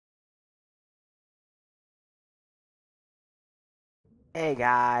Hey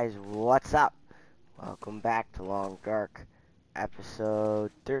guys, what's up? Welcome back to LongDark,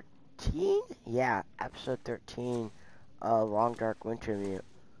 episode 13? Yeah, episode 13 of LongDark wintermute.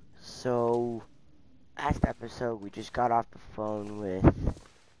 So, last episode we just got off the phone with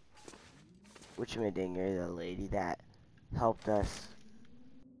Witchmadinger, the lady that helped us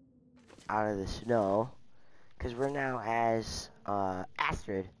out of the snow. Because we're now as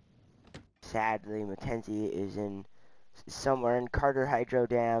Astrid. Sadly, Mackenzie is somewhere in Carter Hydro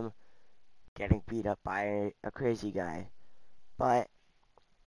Dam getting beat up by a crazy guy. But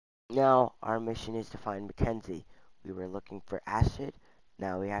now our mission is to find Mackenzie. We were looking for Astrid.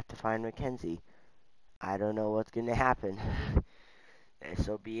 Now we have to find Mackenzie. I don't know what's going to happen. This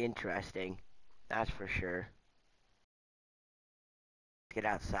will be interesting. That's for sure. Get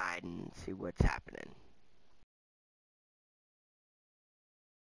outside and see what's happening.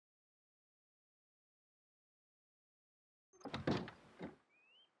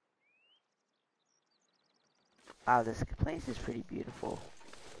 Wow, this place is pretty beautiful.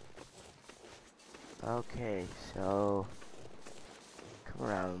 Okay, so come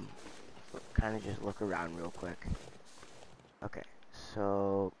around. Kind of just look around real quick. Okay,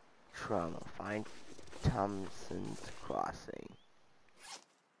 so Trauma. Find Thompson's Crossing.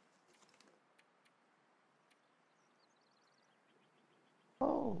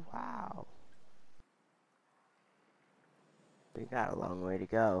 Oh, wow. We got a long way to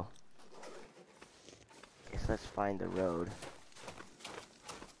go. Guess let's find the road.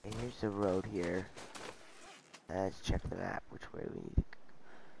 Okay, here's the road here. Let's check the map, which way we need to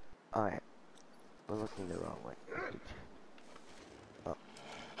go. Alright, we're looking the wrong way. Oh.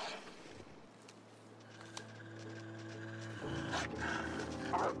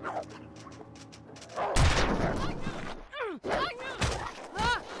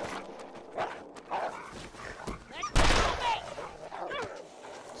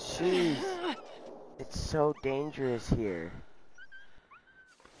 Jeez, it's so dangerous here.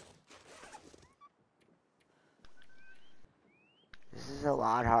 This is a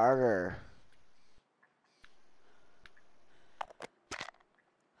lot harder.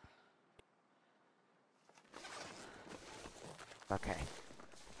 Okay.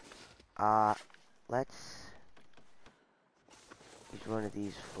 Let's use one of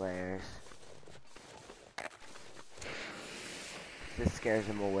these flares. This scares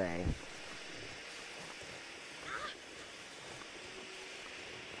him away.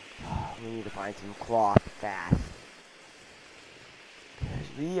 We need to find some cloth fast. Because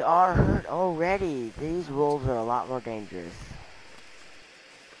we are hurt already. These wolves are a lot more dangerous.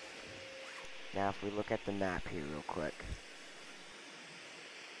 Now if we look at the map here real quick.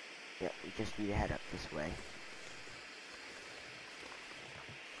 Yep, we just need to head up this way.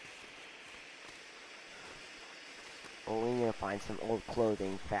 Well, we need to find some old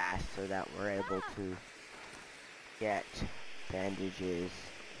clothing fast so that we're able to get bandages.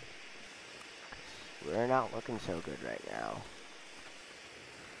 We're not looking so good right now.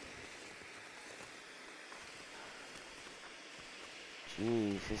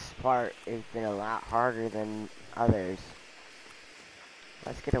 Jeez, this part has been a lot harder than others.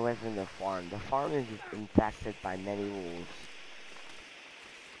 Let's get away from the farm. The farm is infested by many wolves.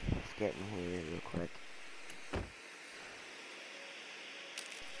 Let's get in here real quick.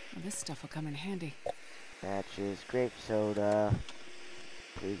 Well, this stuff will come in handy. Matches, grape soda.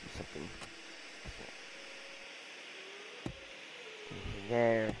 Please be something. Anything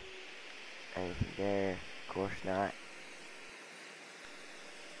there. Anything there. Of course not.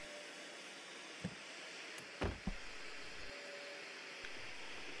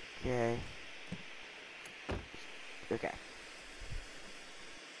 Okay. Okay.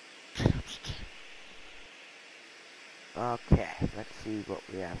 Okay, let's see what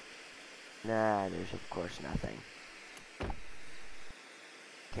we have. Nah, there's of course nothing.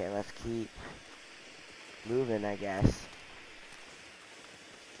 Okay, let's keep moving, I guess.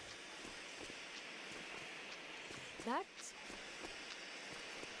 That's...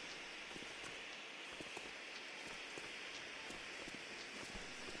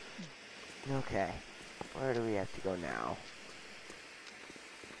 Okay, where do we have to go now?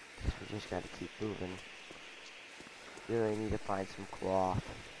 Guess we just gotta keep moving. Really need to find some cloth.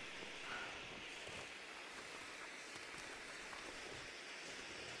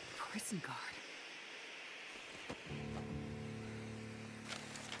 Prison guard.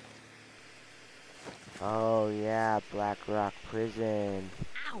 Oh yeah, Black Rock Prison.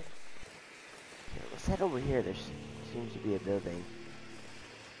 Ow! Okay, let's head over here. There seems to be a building.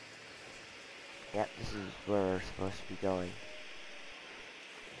 Yep, this is where we're supposed to be going.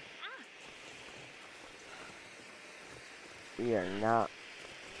 We are not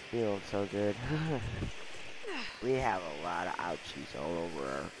feeling so good. We have a lot of ouchies all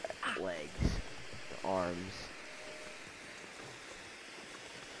over our legs, arms.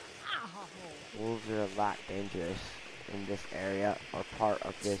 Wolves are a lot dangerous in this area, or part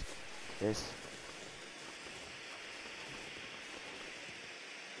of this.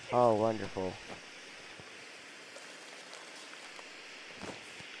 Oh, wonderful.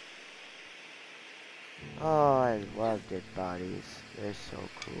 Oh, I love dead bodies. They're so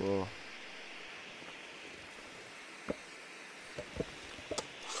cool.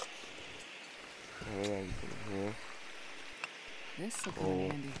 Okay, anything here? This will come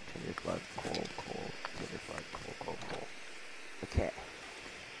in handy. Tinder blood, coal, tinder blood, coal. Okay.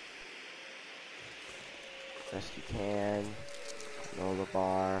 Best you can. Granola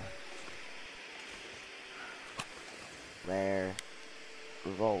bar. Flare.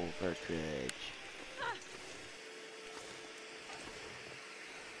 Revolver cartridge.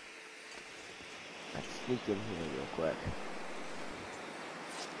 Let's sneak in here real quick.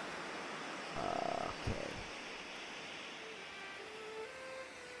 Okay.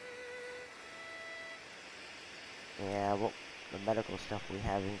 Yeah, well, the medical stuff we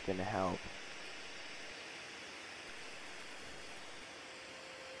have isn't gonna help.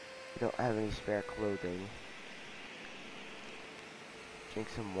 We don't have any spare clothing. Drink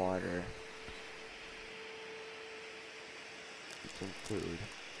some water. Eat some food.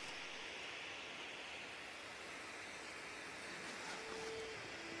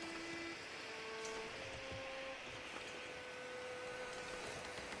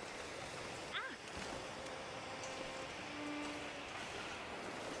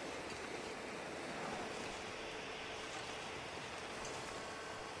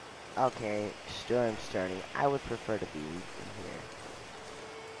 Okay, storm starting. I would prefer to be in here.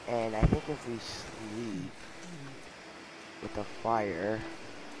 And I think if we sleep with a fire,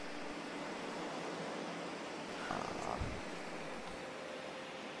 come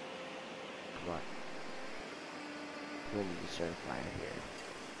on. We need to start a fire here.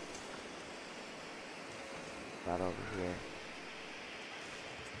 Not over here.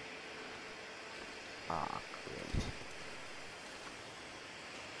 Ah, great.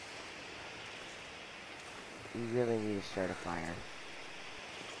 We really need to start a fire.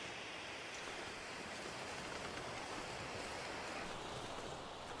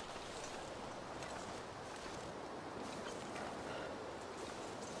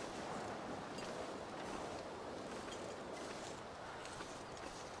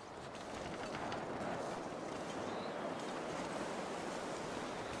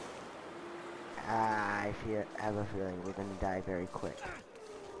 I have a feeling we're gonna die very quick.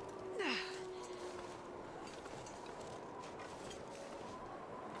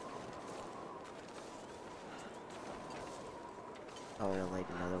 I'm gonna light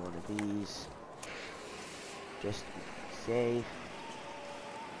another one of these. Just to be safe.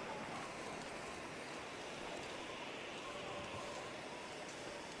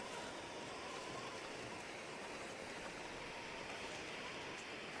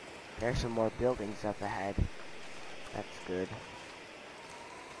 There's some more buildings up ahead. That's good.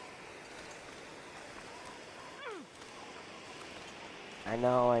 I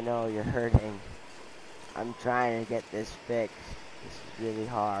know, you're hurting. I'm trying to get this fixed. This is really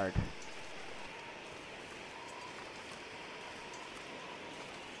hard.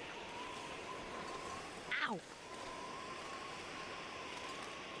 Ow!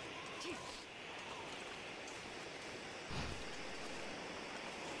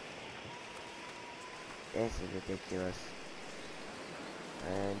 This is ridiculous.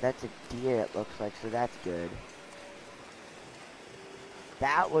 And that's a deer, it looks like, so that's good.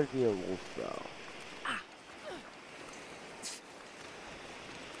 That would be a wolf, though.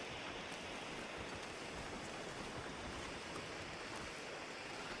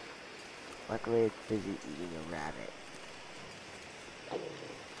 Luckily, it's busy eating a rabbit.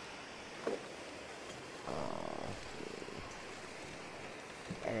 Oh,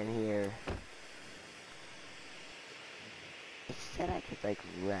 and in here, it said I could, like,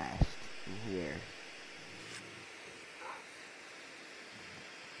 rest in here.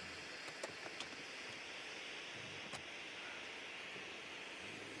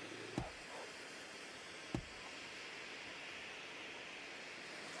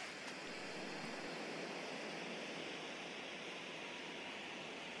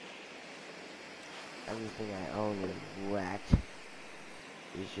 Everything I own is wrecked.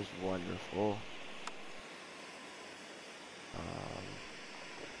 It's just wonderful.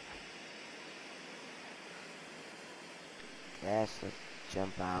 Guess let's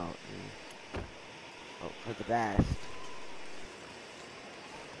jump out and hope for the best.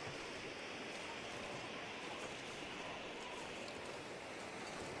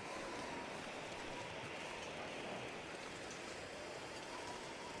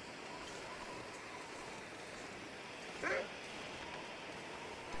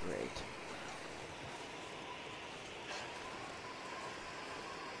 Great.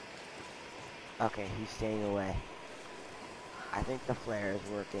 Okay, he's staying away. I think the flare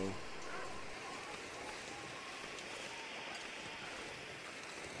is working.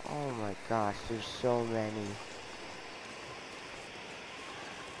 Oh my gosh, there's so many.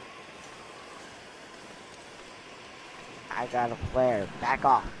 I got a flare. Back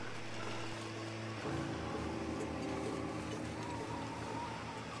off.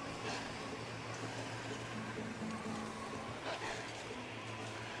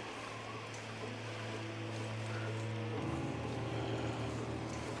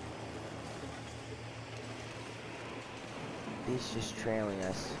 He's just trailing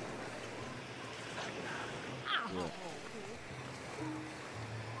us. Yeah.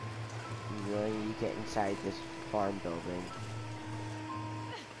 You really need to get inside this farm building.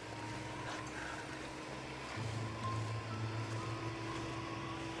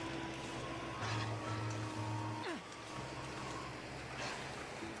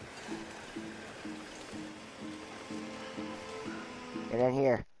 Get in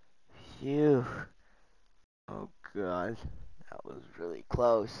here. Phew. Oh god. That was really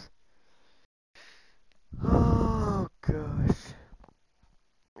close. Oh gosh.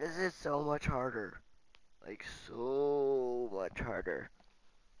 This is so much harder. Like so much harder.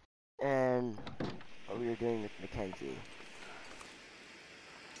 And what we were doing with Mackenzie.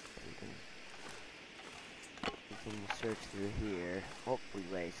 We can search through here. Hopefully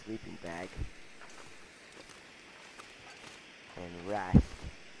lay a sleeping bag. And rest.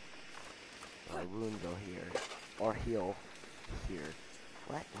 My wound go here. Or heal here.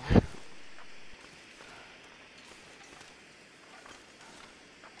 What?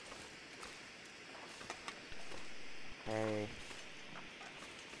 Okay.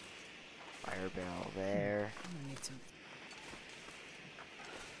 Fire barrel there. I'm gonna need some.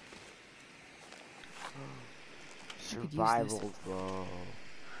 Survival though.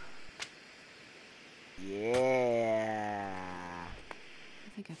 Yeah. I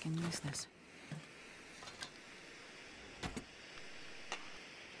think I can use this.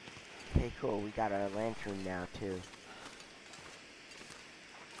 Okay, cool. We got our lantern now too.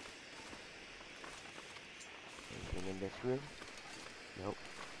 Anything in this room? Nope.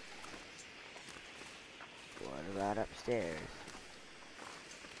 What about upstairs?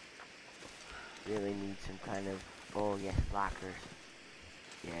 Really need some kind of... Oh yes, lockers.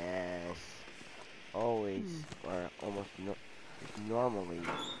 Yes. Always, or almost normally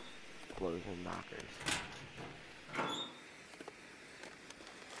closing lockers.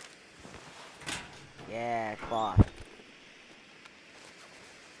 Yeah, cloth.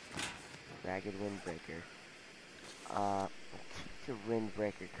 Ragged windbreaker. It's a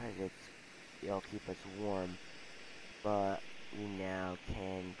windbreaker because it'll keep us warm. But we now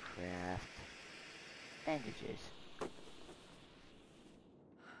can craft bandages.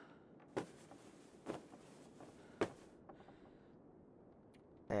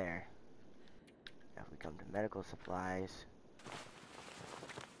 There. Now if we come to medical supplies.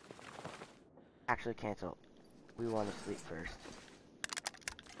 Actually cancel. We want to sleep first.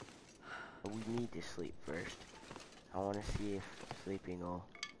 But we need to sleep first. I want to see if sleeping will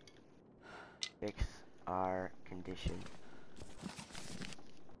fix our condition.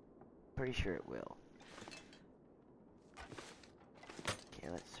 Pretty sure it will. Okay,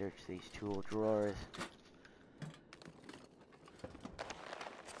 let's search these tool drawers.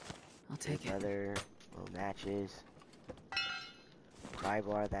 I'll take it. Other little matches. Pry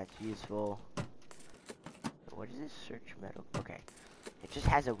bar, that's useful. What is this? Search metal. Okay. It just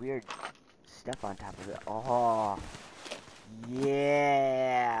has a weird stuff on top of it. Oh.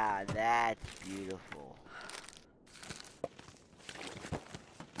 Yeah, that's beautiful.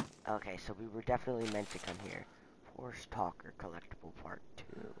 Okay, so we were definitely meant to come here. Force Talker collectible part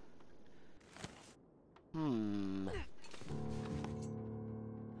 2.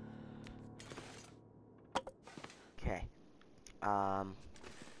 Okay.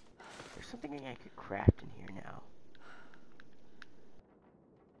 There's something I could craft in here now.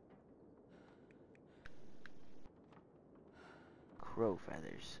 Crow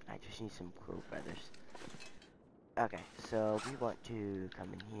feathers. I just need some crow feathers. Okay, so we want to come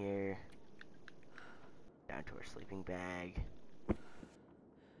in here. Down to our sleeping bag.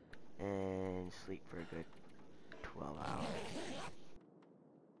 And sleep for a good 12 hours.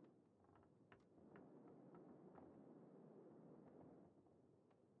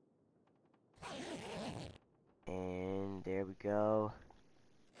 And there we go.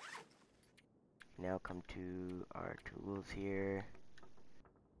 Now come to our tools here.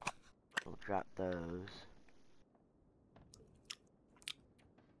 We'll drop those.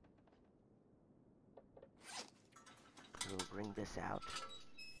 bring this out.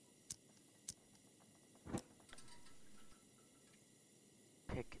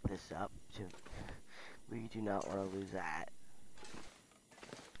 Pick this up. We do not want to lose that.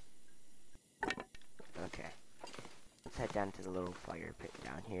 Okay. Let's head down to the little fire pit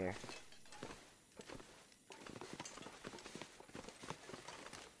down here.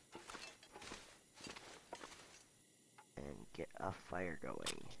 And get a fire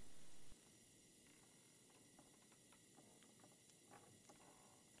going.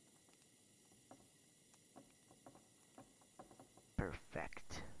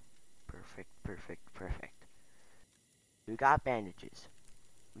 Perfect. Perfect, perfect, perfect. We got bandages.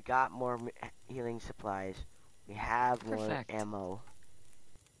 We got more healing supplies. We have more ammo.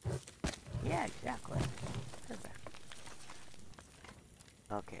 Yeah, exactly. Perfect.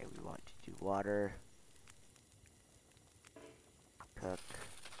 Okay, we want to do water. Cook.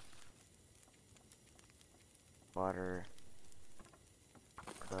 Water.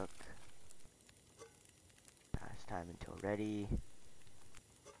 Cook. Pass time until ready.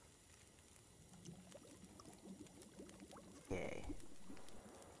 Okay.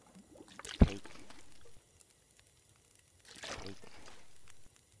 Take.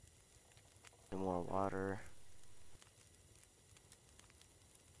 Some more water.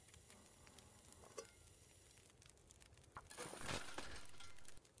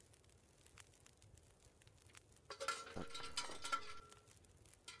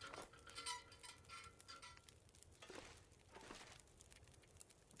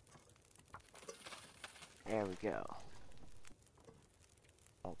 There we go.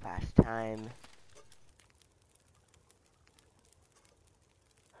 All past time.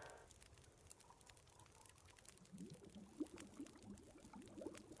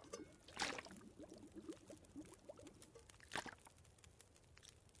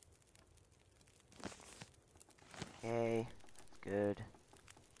 Okay, good.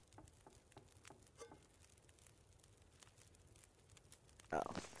 Oh.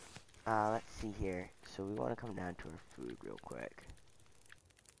 Let's see here. So we want to come down to our food real quick.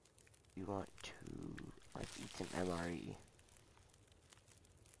 We want to, like, eat some MRE.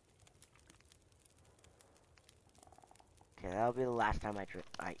 Okay, that'll be the last time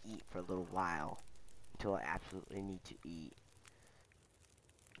I eat for a little while. Until I absolutely need to eat.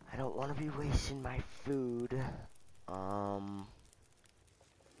 I don't want to be wasting my food.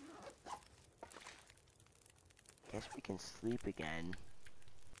 Guess we can sleep again.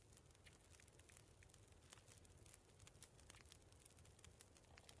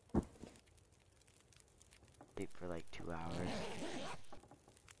 Sleep for like 2 hours.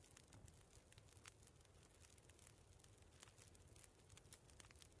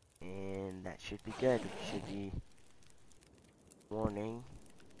 And that should be good. It should be morning.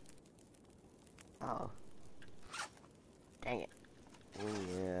 Oh. Dang it. We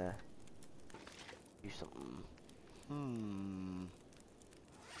do something.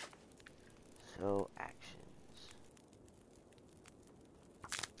 So, actions.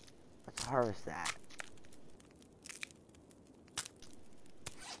 Let's harvest that.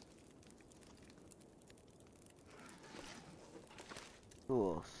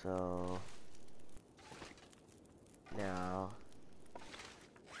 Cool, so now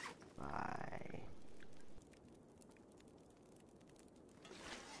I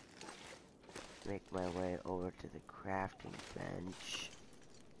make my way over to the crafting bench.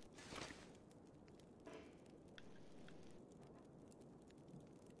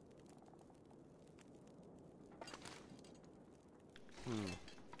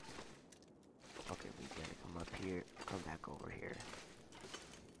 Okay, we gotta come up here, come back over here.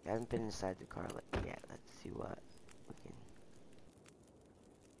 I haven't been inside the car yet. Let's see what we can.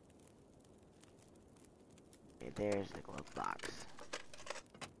 Okay, there's the glove box.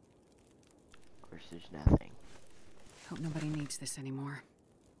 Of course, there's nothing. Hope nobody needs this anymore.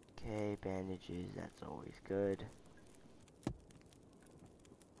 Okay, bandages, that's always good.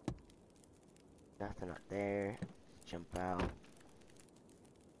 Nothing up there. Let's jump out.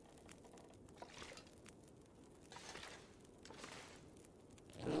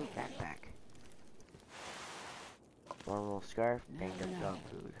 Ooh, backpack. Normal scarf, banged up dog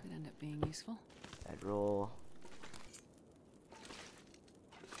food. Could end up being useful. Bedroll.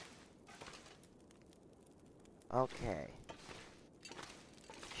 Okay.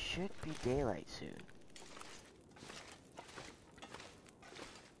 Should be daylight soon.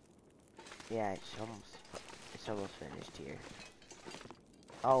 Yeah, it's almost finished here.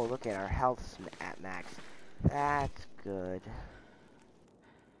 Oh, look at our health's at max. That's good.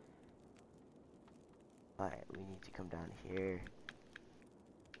 But we need to come down here.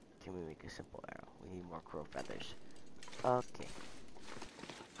 Can we make a simple arrow? We need more crow feathers. Okay.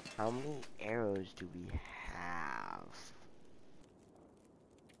 How many arrows do we have?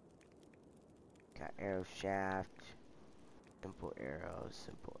 Got arrow shaft. Simple arrow,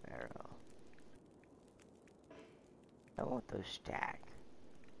 simple arrow. I want those stacked.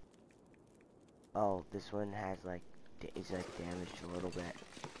 Oh, this one has like, is like damaged a little bit.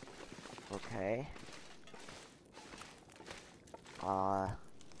 Okay.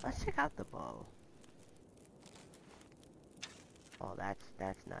 Let's check out the bow. Oh, that's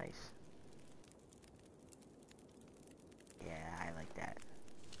nice. Yeah, I like that.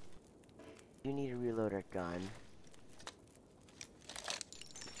 You need to reload our gun.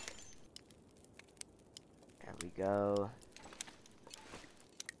 There we go.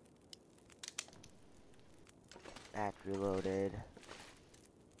 That's reloaded.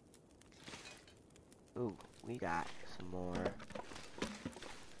 Ooh, we got some more.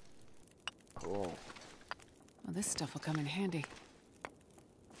 Cool. Well, this stuff will come in handy.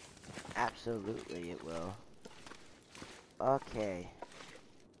 Absolutely it will. Okay.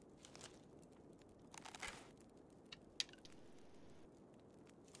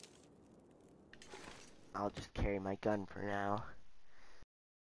 I'll just carry my gun for now.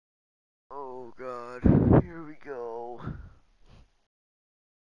 Oh god, here we go.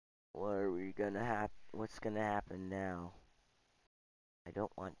 What's gonna happen now? I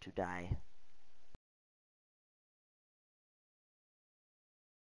don't want to die.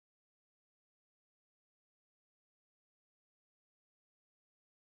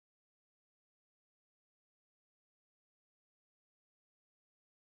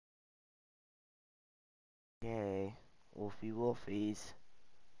 Okay, Wolfie Wolfies.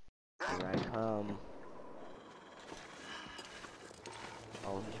 Here I come.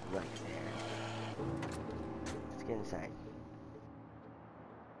 Oh, he's right there. Let's get inside.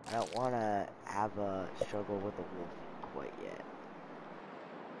 I don't want to have a struggle with the wolf quite yet.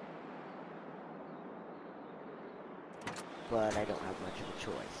 But I don't have much of a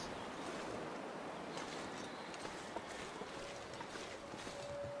choice.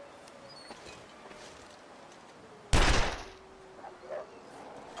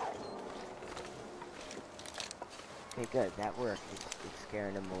 Okay, good. That worked. It's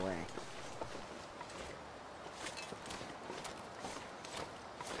scaring him away.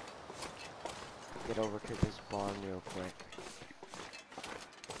 Get over to this barn real quick.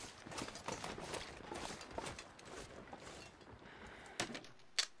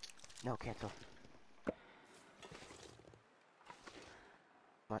 No, cancel. Come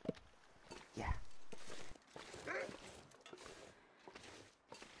on. Yeah.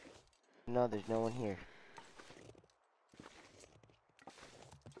 No, there's no one here.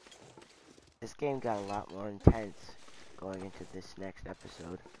 This game got a lot more intense going into this next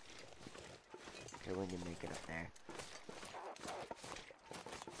episode. Okay, when you make it up there.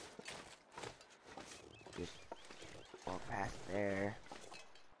 Just walk past there.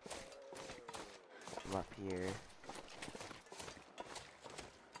 Come up here.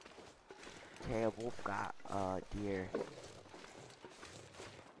 Okay, a wolf got deer.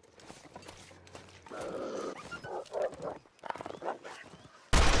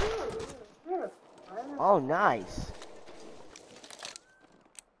 Oh, nice.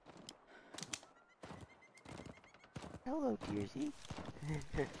 Hello, Deersy.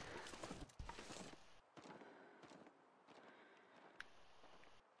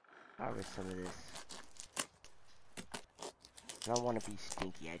 Harvest some of this. I don't want to be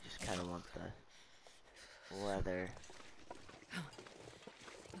stinky, I just kind of want the leather.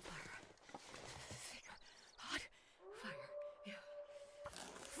 The fire. Thick, hot fire. Yeah.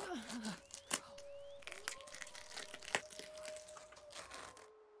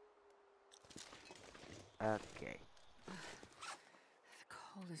 Okay. The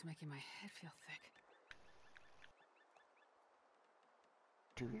cold is making my head feel thick.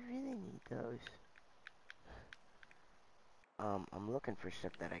 Do we really need those? I'm looking for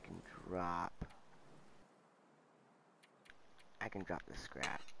stuff that I can drop. I can drop the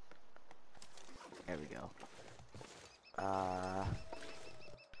scrap. There we go.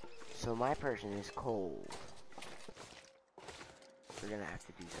 So my person is cold. We're gonna have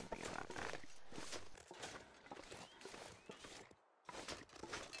to do something about that.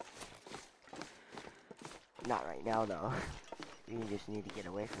 Not right now, though. We just need to get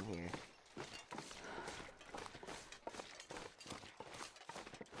away from here.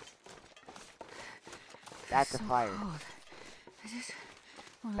 That's a so fire. Cold. I just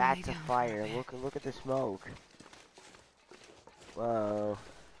wanna That's lay a down for fire. bit. Look at the smoke. Whoa.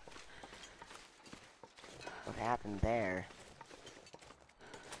 What happened there?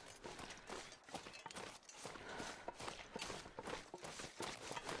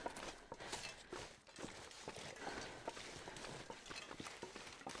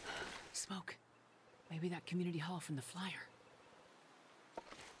 Maybe that community hall from the flyer.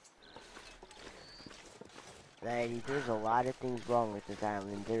 Lady, there's a lot of things wrong with this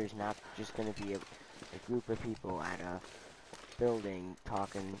island. There's not just gonna be a group of people at a building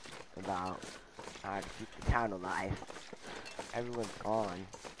talking about how to keep the town alive. Everyone's gone.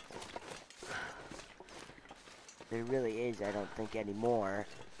 There really is, I don't think, anymore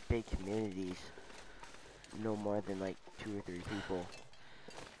big communities. No more than like 2 or 3 people.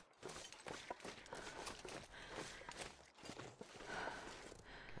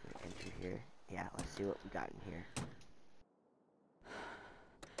 Can we enter here? Yeah, let's see what we got in here.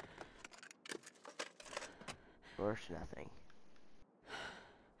 Of course, nothing.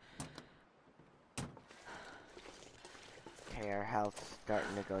 Okay, our health's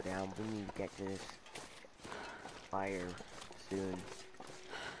starting to go down. We need to get to this fire soon.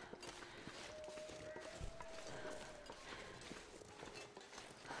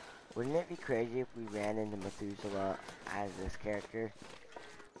 Wouldn't it be crazy if we ran into Methuselah as this character?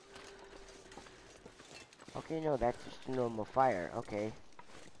 Okay, no, that's just a normal fire. Okay.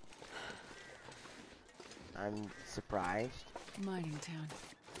 I'm surprised. Mining town.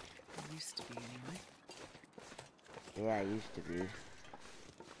 It used to be, anyway. Yeah, it used to be.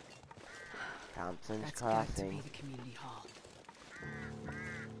 Thompson's That's Crossing. got to be the community hall.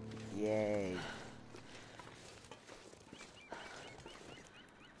 Yay.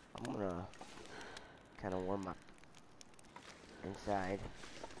 I'm gonna kind of warm up inside.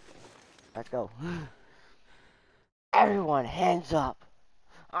 Let's go. Everyone, hands up.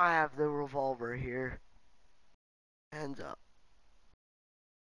 I have the revolver here. Hands up.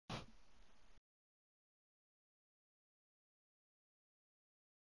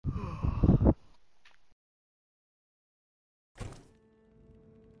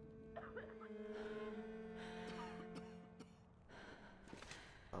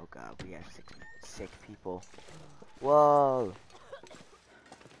 Oh god, we have sick people. Whoa!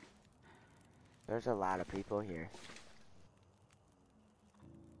 There's a lot of people here.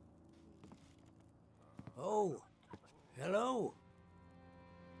 Oh, hello.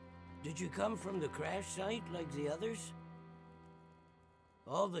 Did you come from the crash site like the others?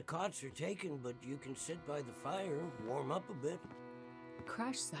 All the cots are taken, but you can sit by the fire, warm up a bit.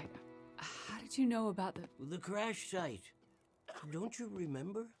 Crash site? How did you know about the... The crash site. Don't you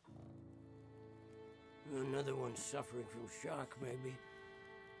remember? Another one suffering from shock, maybe.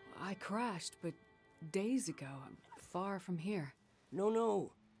 I crashed, but days ago. I'm far from here.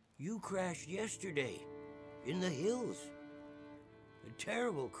 No. You crashed yesterday. In the hills. A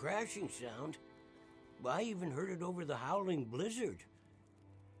terrible crashing sound. I even heard it over the howling blizzard.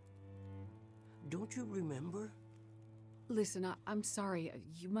 Don't you remember? Listen, I'm sorry.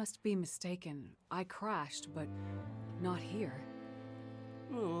 You must be mistaken. I crashed, but not here.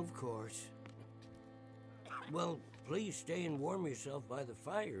 Oh, of course. Well, please stay and warm yourself by the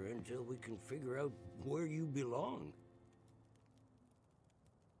fire until we can figure out where you belong.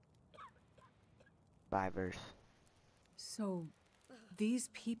 Survivors. So, these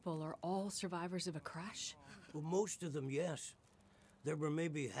people are all survivors of a crash? Well, most of them, yes. There were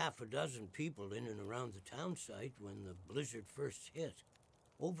maybe half a dozen people in and around the town site when the blizzard first hit.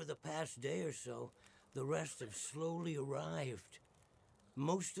 Over the past day or so, the rest have slowly arrived.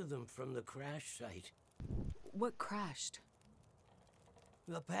 Most of them from the crash site. What crashed?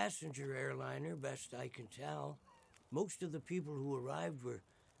 A passenger airliner, best I can tell. Most of the people who arrived were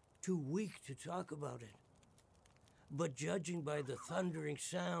too weak to talk about it. But judging by the thundering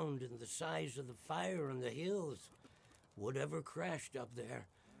sound and the size of the fire on the hills, whatever crashed up there,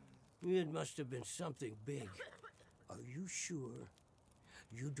 it must have been something big. Are you sure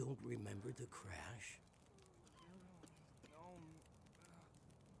you don't remember the crash?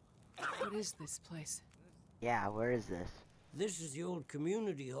 What is this place? Yeah, where is this? This is the old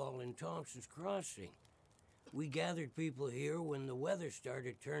community hall in Thompson's Crossing. We gathered people here when the weather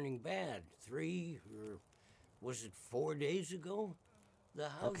started turning bad. 3 or was it 4 days ago? The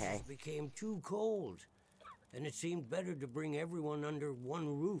houses became too cold, and it seemed better to bring everyone under one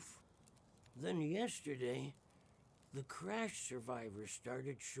roof. Then yesterday, the crash survivors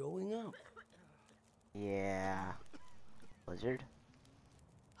started showing up. Yeah. Blizzard?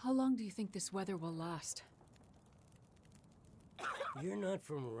 How long do you think this weather will last? You're not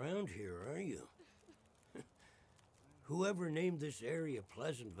from around here, are you? Whoever named this area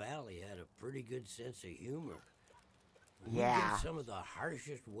Pleasant Valley had a pretty good sense of humor. We get some of the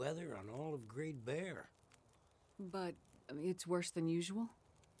harshest weather on all of Great Bear. But, I mean, it's worse than usual?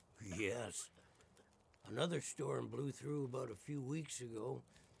 Yes. Another storm blew through about a few weeks ago.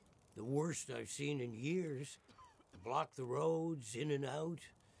 The worst I've seen in years. Blocked the roads, in and out.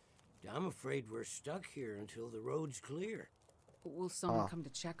 I'm afraid we're stuck here until the road's clear. Will someone come to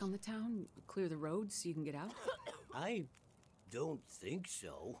check on the town? Clear the road so you can get out? I don't think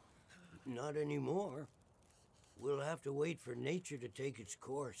so. Not anymore. We'll have to wait for nature to take its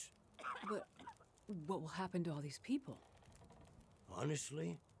course. But what will happen to all these people?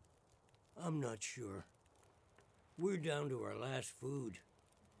 Honestly, I'm not sure. We're down to our last food.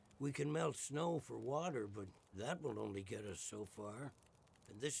 We can melt snow for water, but that will only get us so far.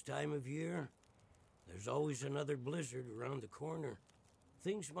 And this time of year, there's always another blizzard around the corner.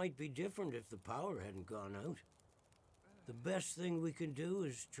 Things might be different if the power hadn't gone out. The best thing we can do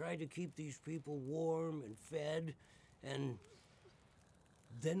is try to keep these people warm and fed, and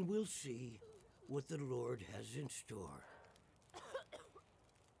then we'll see what the Lord has in store.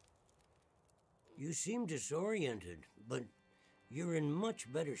 You seem disoriented, but you're in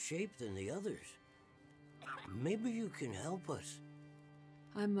much better shape than the others. Maybe you can help us.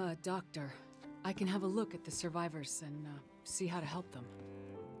 I'm a doctor. I can have a look at the survivors and see how to help them.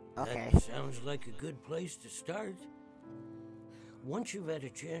 Okay. That sounds like a good place to start. Once you've had a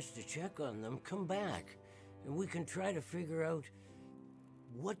chance to check on them, come back, and we can try to figure out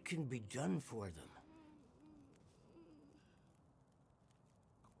what can be done for them.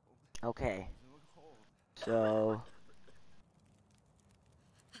 Okay. So...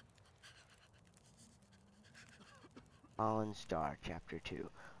 Fallen Star, Chapter 2.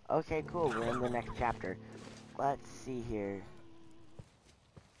 Okay, cool. We're in the next chapter. Let's see here.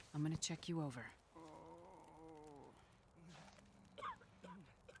 I'm gonna check you over.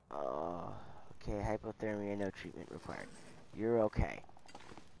 Okay, hypothermia, no treatment required. You're okay.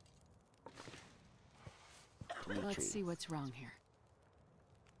 Let's see what's wrong here.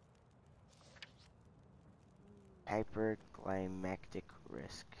 Hyperglycemic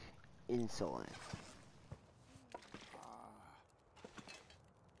risk. Insulin.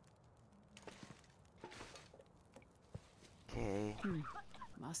 Okay.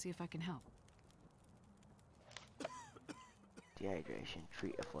 I'll see if I can help. Dehydration.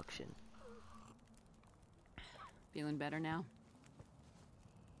 Treat affliction. Feeling better now?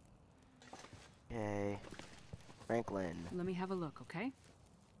 Okay. Franklin, Let me have a look, okay?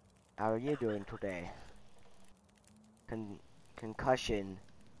 how are you doing today? Concussion.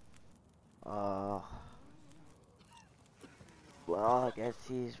 Well, I guess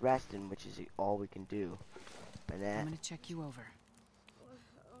he's resting, which is all we can do. Bennett, I'm gonna check you over.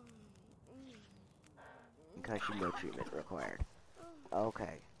 concussion, no treatment required.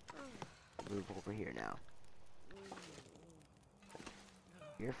 Okay. Move over here now.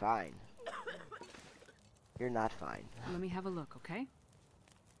 You're fine. You're not fine. Let me have a look, okay?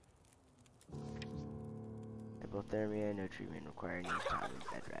 Hypothermia, no treatment required. Needs time and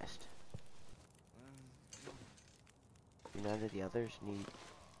bed rest. Do none of the others need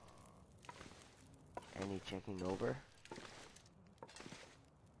any checking over?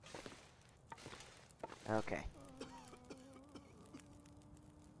 Okay.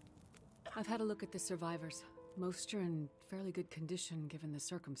 I've had a look at the survivors. Most are in fairly good condition given the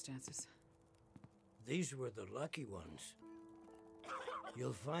circumstances. These were the lucky ones.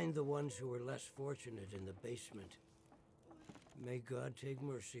 You'll find the ones who were less fortunate in the basement. May God take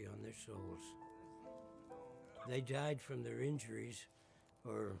mercy on their souls. They died from their injuries,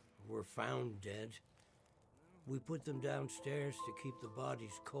 or were found dead. We put them downstairs to keep the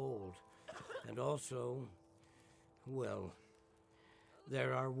bodies cold, and also, well,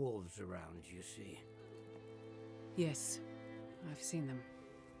 there are wolves around, you see. Yes, I've seen them.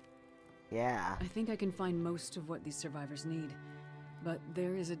 Yeah. I think I can find most of what these survivors need, but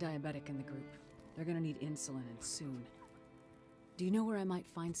there is a diabetic in the group. They're gonna need insulin, and soon. Do you know where I might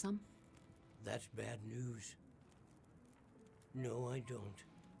find some? That's bad news. No, I don't.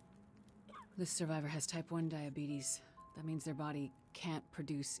 This survivor has type 1 diabetes. That means their body can't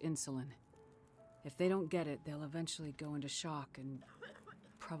produce insulin. If they don't get it, they'll eventually go into shock and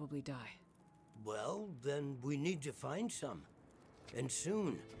probably die. Well, then we need to find some. And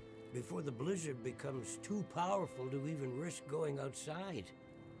soon, before the blizzard becomes too powerful to even risk going outside.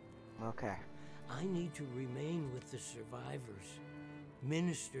 Okay. I need to remain with the survivors,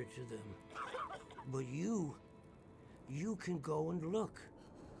 minister to them. But you can go and look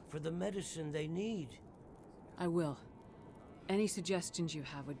for the medicine they need. I will. Any suggestions you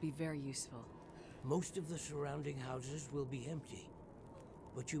have would be very useful. Most of the surrounding houses will be empty,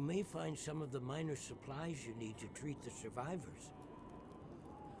 but you may find some of the minor supplies you need to treat the survivors.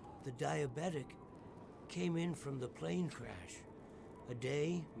 The diabetic came in from the plane crash a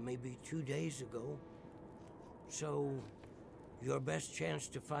day, maybe 2 days ago. So, your best chance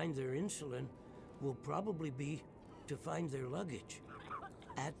to find their insulin will probably be to find their luggage.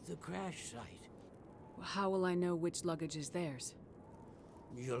 at the crash site. How will I know which luggage is theirs?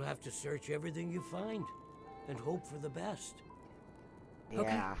 You'll have to search everything you find and hope for the best. Yeah.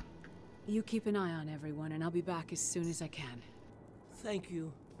 Okay. You keep an eye on everyone, and I'll be back as soon as I can. Thank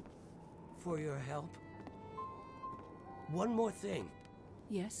you for your help. One more thing.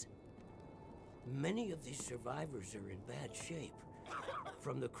 Yes? Many of these survivors are in bad shape.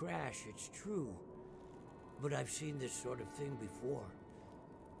 From the crash, it's true. But I've seen this sort of thing before.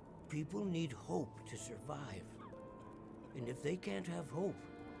 People need hope to survive. And if they can't have hope,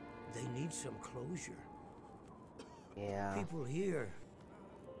 they need some closure. Yeah. People here,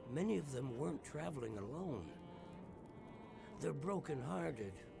 many of them weren't traveling alone. They're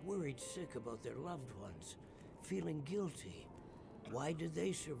broken-hearted, worried sick about their loved ones, feeling guilty. Why did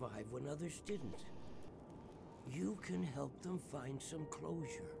they survive when others didn't? You can help them find some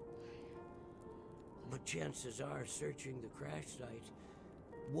closure. But chances are searching the crash site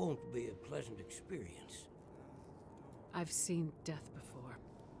won't be a pleasant experience. I've seen death before.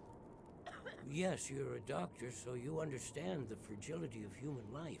 Yes, you're a doctor, so you understand the fragility of human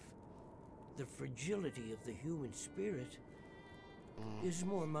life. The fragility of the human spirit is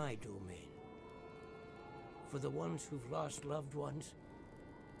more my domain. For the ones who've lost loved ones,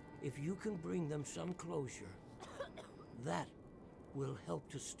 if you can bring them some closure, that will help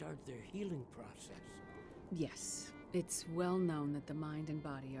to start their healing process. Yes, it's well known that the mind and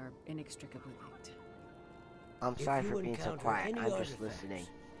body are inextricably linked. I'm sorry for being so encounter quiet. any I'm just artifacts, listening.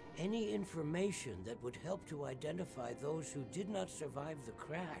 Any information that would help to identify those who did not survive the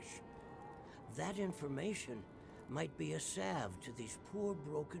crash, that information might be a salve to these poor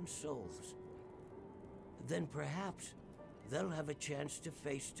broken souls. Then perhaps they'll have a chance to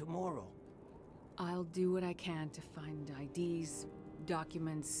face tomorrow. I'll do what I can to find IDs,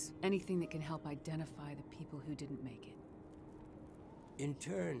 documents, anything that can help identify the people who didn't make it. In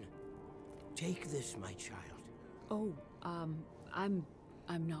turn, take this, my child. Oh, I'm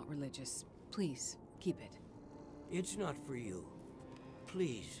not religious. Please, keep it. It's not for you.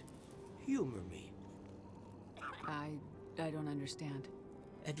 Please, humor me. I don't understand.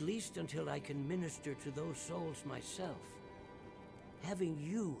 At least until I can minister to those souls myself. Having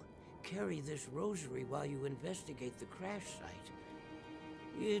you carry this rosary while you investigate the crash site,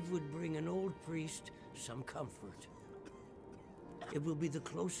 it would bring an old priest some comfort. It will be the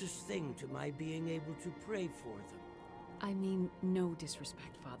closest thing to my being able to pray for them. I mean, no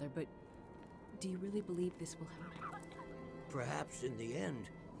disrespect, Father, but do you really believe this will help? Perhaps in the end,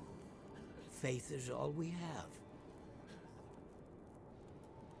 faith is all we have.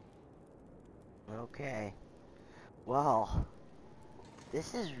 Okay. Well,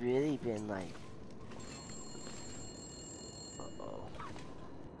 this has really been like... Uh-oh.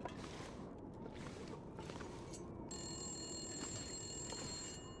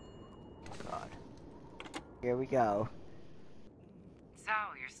 God. Here we go. So,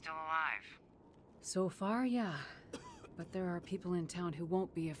 you're still alive? So far, yeah. But there are people in town who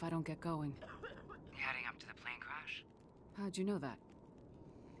won't be if I don't get going. You heading up to the plane crash? How'd you know that?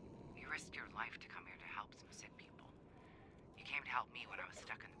 You risked your life to come here to help some sick people. You came to help me when I was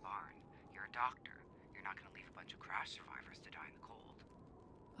stuck in the barn. You're a doctor. You're not gonna leave a bunch of crash survivors to die in the cold.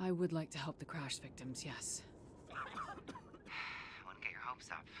 I would like to help the crash victims, yes. Wouldn't get your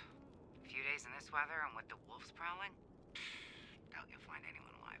hopes up. A few days in this weather and with the wolves prowling? Doubt you'll find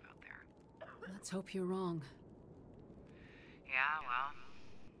anyone alive out there. Let's hope you're wrong. Yeah, well...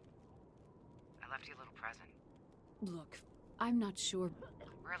 I left you a little present. Look, I'm not sure...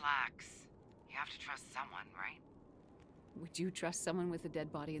 Relax. You have to trust someone, right? Would you trust someone with a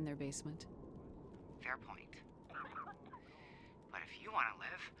dead body in their basement? Fair point. But if you want to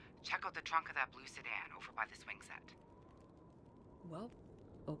live, check out the trunk of that blue sedan over by the swing set. Well,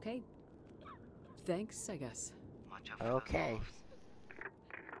 okay. Thanks, I guess. Watch out for those Okay. wolves.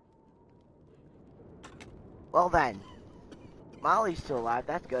 Well then. Molly's still alive.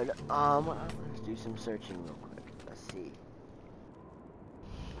 That's good. Let's do some searching real quick. Let's see.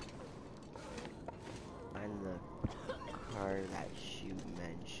 Find the car that you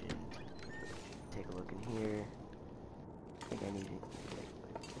mentioned. Take a look in here. I think I need to...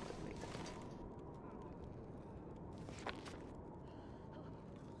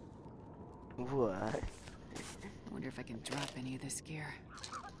 wait. What? I wonder if I can drop any of this gear.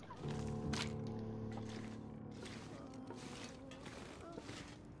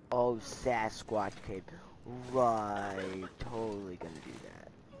 Oh, Sasquatch cape. Right. Totally gonna do that.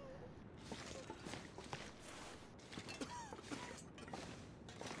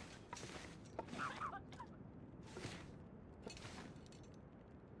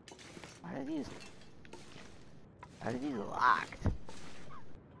 Why are these locked?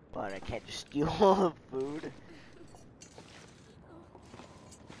 What, I can't just steal all the food?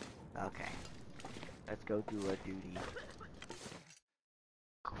 Okay. Let's go do our duty.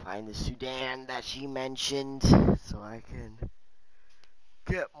 Go find the Sudan that she mentioned so I can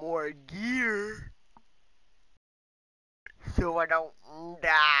get more gear so I don't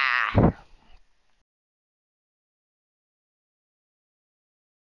die.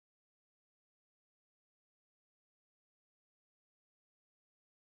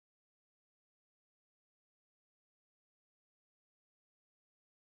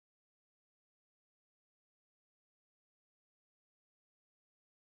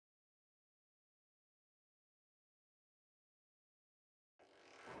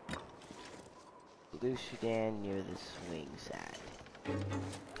 Blue Sudan near the swing set.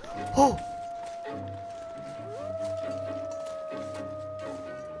 Oh!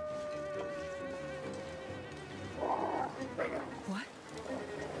 What?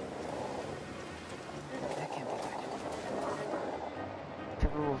 That can't be good.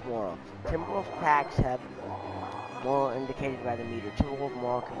 Timberwolf moral. Timberwolf packs have moral indicated by the meter. Timberwolf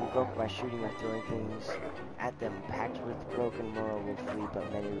moral can be broken by shooting or throwing things at them. Packs with broken moral will flee,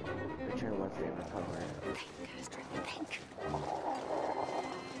 but many return once they recover. Think.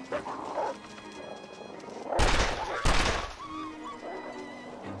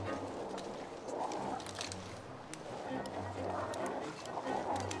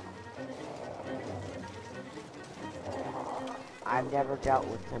 I've never dealt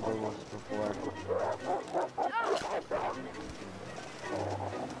with Timberwolves before.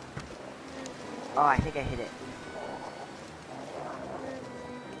 Oh, I think I hit it.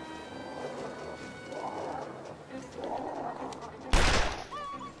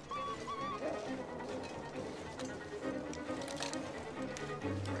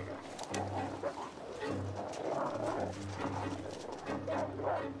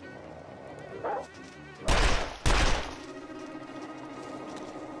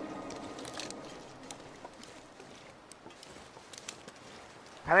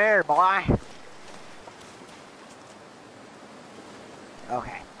 Come here, boy.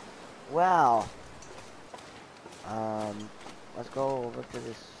 Okay. Well, let's go over to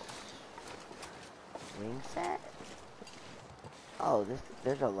this swing set. Oh,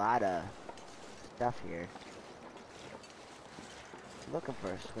 there's a lot of stuff here. Looking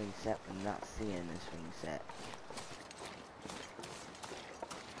for a swing set, but not seeing the swing set.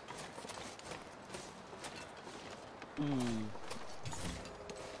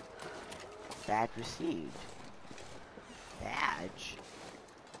 Badge received. Badge?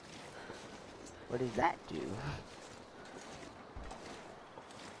 What does that do?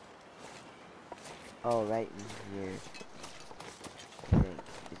 Oh, right in here. I think.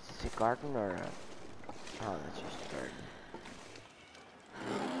 Is this a garden or a... Oh, that's just a garden.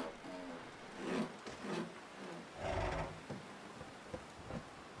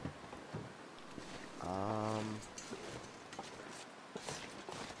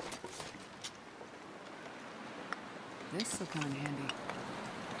 This will come in handy.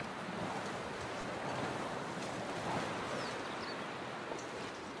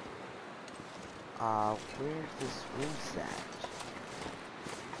 Where's the swing set?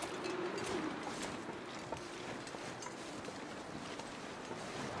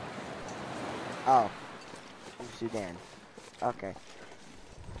 Oh. Sudan. Okay.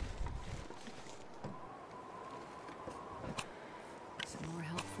 Some more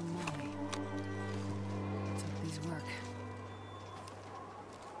help from Molly. Let's hope these work.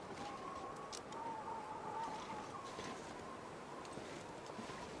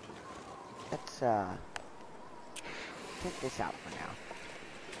 Let's, take this out for now.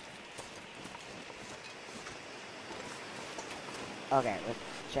 Okay, let's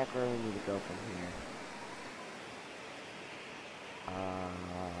check where we need to go from here.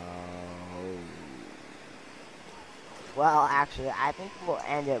 Well, actually, I think we'll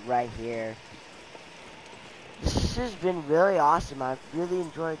end it right here. This has been really awesome. I've really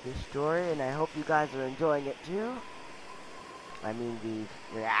enjoyed this story, and I hope you guys are enjoying it too. I mean,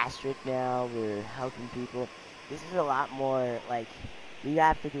 we're Astrid now, we're helping people. This is a lot more, like, we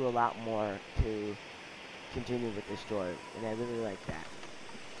have to do a lot more to continue with this story, and I really like that.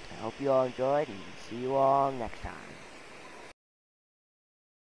 I hope you all enjoyed, and see you all next time.